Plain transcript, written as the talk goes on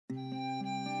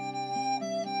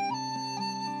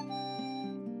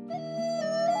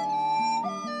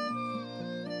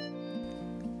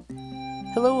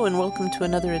Hello and welcome to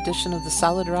another edition of the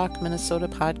Solid Rock, Minnesota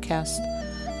podcast,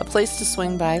 a place to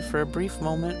swing by for a brief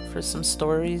moment for some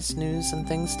stories, news, and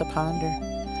things to ponder.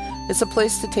 It's a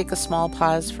place to take a small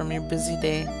pause from your busy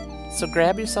day, so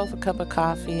grab yourself a cup of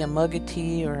coffee, a mug of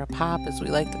tea, or a pop as we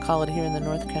like to call it here in the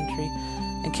North Country,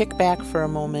 and kick back for a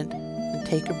moment and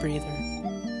take a breather.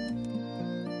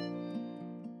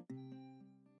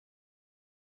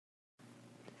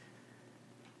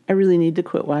 I really need to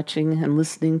quit watching and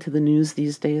listening to the news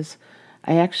these days.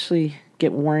 I actually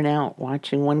get worn out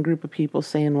watching one group of people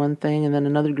saying one thing and then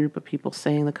another group of people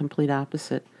saying the complete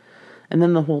opposite, and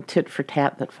then the whole tit for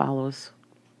tat that follows.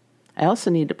 I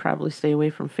also need to probably stay away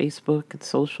from Facebook and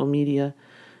social media,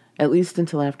 at least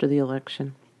until after the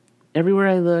election. Everywhere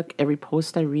I look, every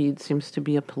post I read seems to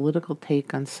be a political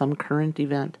take on some current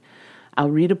event. I'll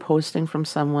read a posting from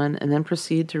someone and then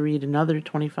proceed to read another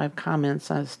 25 comments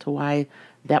as to why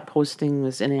that posting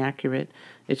was inaccurate.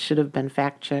 It should have been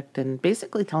fact-checked, and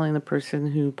basically telling the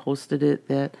person who posted it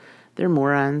that they're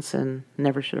morons and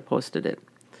never should have posted it.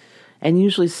 And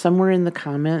usually somewhere in the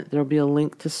comment, there'll be a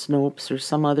link to Snopes or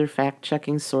some other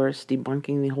fact-checking source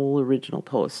debunking the whole original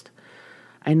post.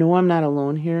 I know I'm not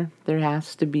alone here. There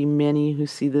has to be many who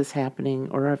see this happening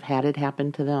or have had it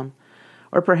happen to them.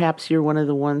 Or perhaps you're one of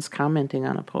the ones commenting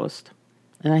on a post.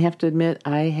 And I have to admit,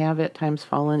 I have at times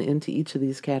fallen into each of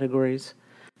these categories.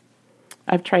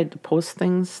 I've tried to post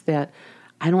things that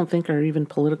I don't think are even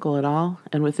political at all,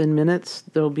 and within minutes,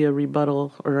 there'll be a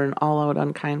rebuttal or an all-out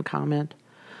unkind comment.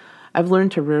 I've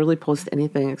learned to rarely post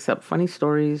anything except funny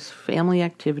stories, family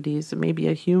activities, and maybe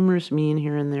a humorous meme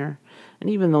here and there, and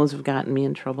even those have gotten me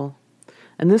in trouble.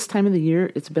 And this time of the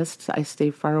year, it's best I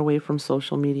stay far away from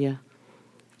social media.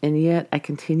 And yet I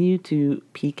continue to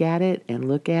peek at it and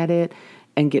look at it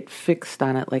and get fixed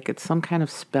on it like it's some kind of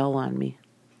spell on me.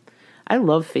 I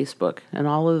love Facebook and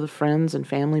all of the friends and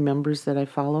family members that I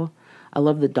follow. I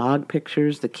love the dog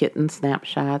pictures, the kitten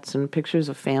snapshots, and pictures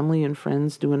of family and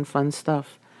friends doing fun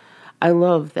stuff. I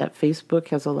love that Facebook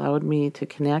has allowed me to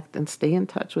connect and stay in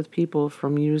touch with people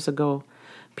from years ago.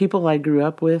 People I grew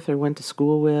up with or went to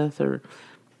school with or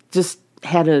just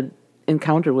had an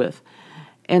encounter with.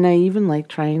 And I even like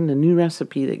trying the new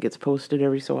recipe that gets posted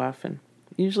every so often.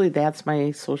 Usually that's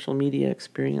my social media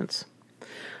experience.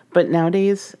 But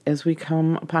nowadays, as we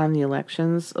come upon the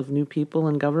elections of new people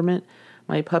in government,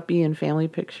 my puppy and family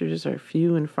pictures are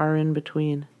few and far in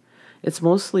between. It's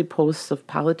mostly posts of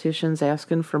politicians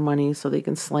asking for money so they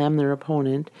can slam their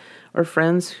opponent, or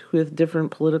friends with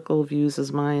different political views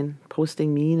as mine,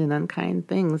 posting mean and unkind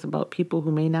things about people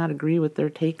who may not agree with their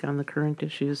take on the current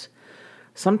issues.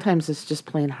 Sometimes it's just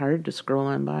plain hard to scroll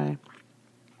on by.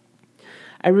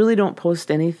 I really don't post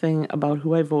anything about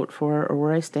who I vote for or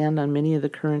where I stand on many of the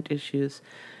current issues.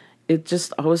 It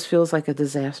just always feels like a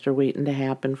disaster waiting to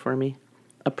happen for me.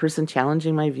 A person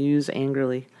challenging my views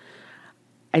angrily.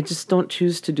 I just don't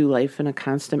choose to do life in a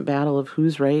constant battle of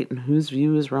who's right and whose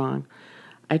view is wrong.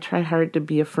 I try hard to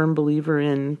be a firm believer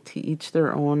in to each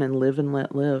their own and live and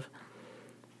let live.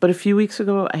 But a few weeks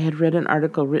ago, I had read an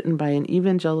article written by an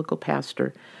evangelical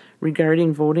pastor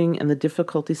regarding voting and the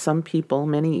difficulty some people,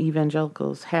 many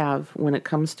evangelicals, have when it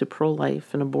comes to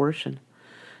pro-life and abortion.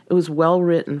 It was well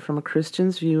written from a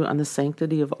Christian's view on the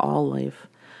sanctity of all life.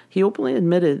 He openly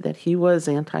admitted that he was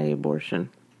anti-abortion.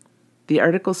 The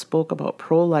article spoke about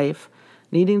pro-life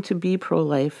needing to be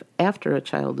pro-life after a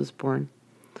child is born.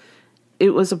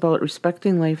 It was about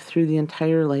respecting life through the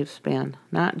entire lifespan,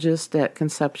 not just at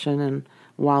conception and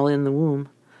while in the womb.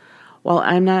 While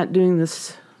I'm not doing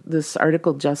this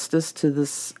article justice to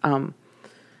this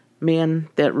man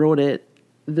that wrote it,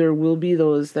 there will be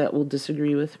those that will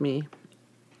disagree with me.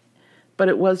 But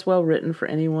it was well written for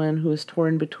anyone who is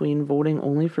torn between voting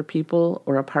only for people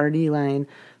or a party line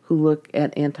who look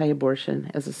at anti-abortion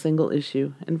as a single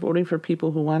issue and voting for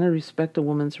people who want to respect a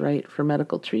woman's right for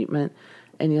medical treatment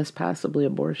and yes, possibly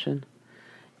abortion.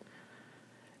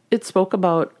 It spoke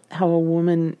about how a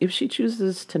woman, if she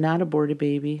chooses to not abort a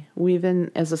baby, we then,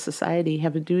 as a society,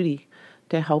 have a duty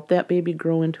to help that baby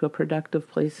grow into a productive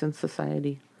place in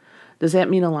society. Does that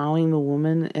mean allowing the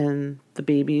woman and the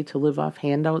baby to live off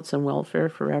handouts and welfare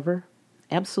forever?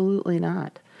 Absolutely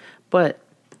not. But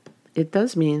it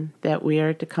does mean that we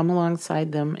are to come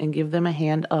alongside them and give them a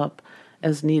hand up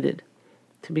as needed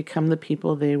to become the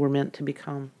people they were meant to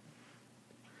become.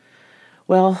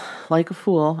 Well, like a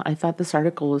fool, I thought this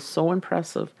article was so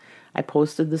impressive. I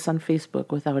posted this on Facebook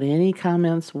without any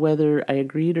comments whether I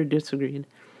agreed or disagreed.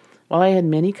 While I had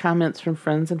many comments from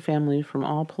friends and family from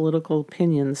all political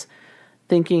opinions,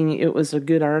 thinking it was a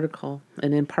good article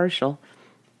and impartial,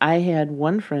 I had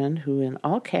one friend who, in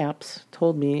all caps,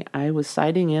 told me I was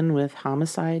siding in with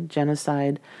homicide,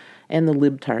 genocide, and the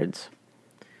libtards.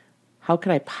 How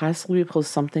could I possibly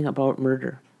post something about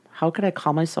murder? How could I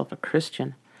call myself a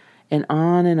Christian? And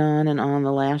on and on and on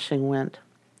the lashing went.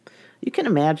 You can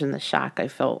imagine the shock I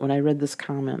felt when I read this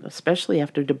comment, especially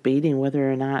after debating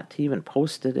whether or not to even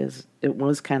post it, as it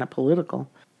was kind of political.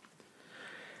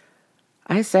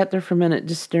 I sat there for a minute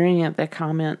just staring at that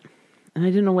comment, and I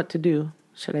didn't know what to do.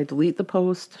 Should I delete the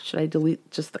post? Should I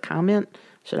delete just the comment?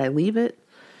 Should I leave it?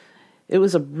 It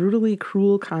was a brutally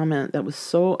cruel comment that was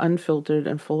so unfiltered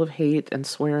and full of hate and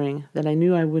swearing that I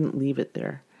knew I wouldn't leave it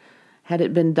there. Had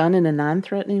it been done in a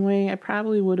non-threatening way, I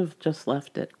probably would have just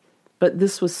left it. But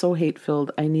this was so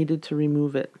hate-filled, I needed to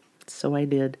remove it. So I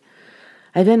did.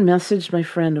 I then messaged my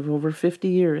friend of over 50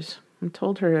 years and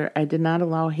told her I did not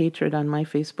allow hatred on my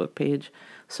Facebook page,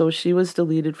 so she was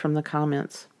deleted from the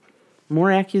comments.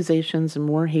 More accusations and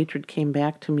more hatred came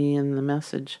back to me in the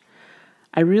message.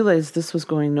 I realized this was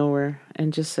going nowhere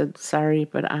and just said, sorry,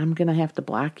 but I'm going to have to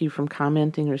block you from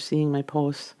commenting or seeing my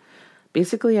posts.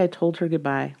 Basically, I told her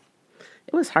goodbye.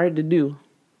 It was hard to do,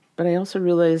 but I also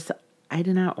realized I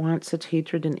did not want such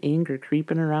hatred and anger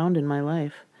creeping around in my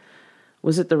life.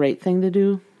 Was it the right thing to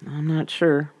do? I'm not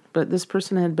sure, but this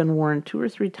person had been warned 2 or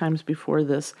 3 times before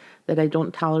this that I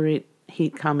don't tolerate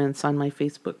hate comments on my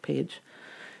Facebook page.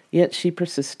 Yet she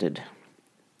persisted.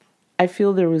 I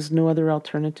feel there was no other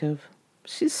alternative.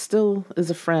 She still is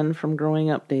a friend from growing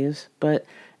up days, but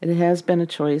it has been a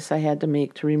choice I had to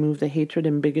make to remove the hatred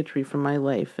and bigotry from my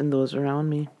life and those around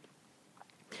me.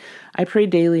 I pray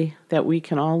daily that we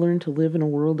can all learn to live in a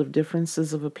world of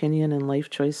differences of opinion and life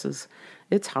choices.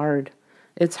 It's hard.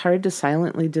 It's hard to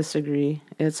silently disagree.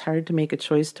 It's hard to make a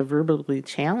choice to verbally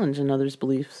challenge another's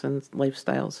beliefs and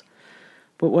lifestyles.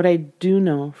 But what I do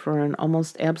know for an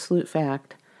almost absolute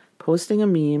fact, posting a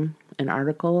meme, an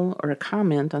article, or a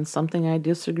comment on something I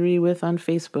disagree with on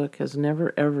Facebook has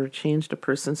never ever changed a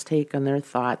person's take on their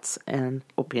thoughts and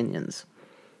opinions.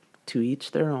 To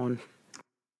each their own.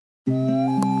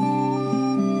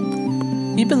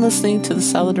 You've been listening to the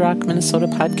Solid Rock, Minnesota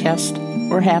podcast.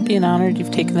 We're happy and honored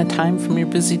you've taken the time from your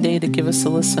busy day to give us a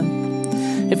listen.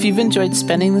 If you've enjoyed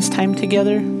spending this time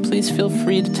together, please feel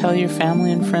free to tell your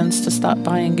family and friends to stop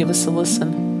by and give us a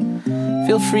listen.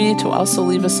 Feel free to also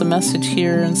leave us a message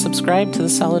here and subscribe to the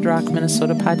Solid Rock,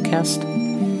 Minnesota podcast.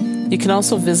 You can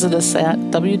also visit us at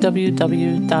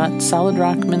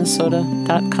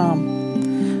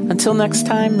www.solidrockminnesota.com. Until next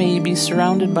time, may you be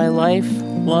surrounded by life,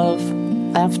 love,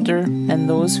 laughter, and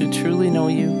those who truly know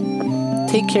you.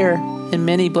 Take care and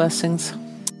many blessings.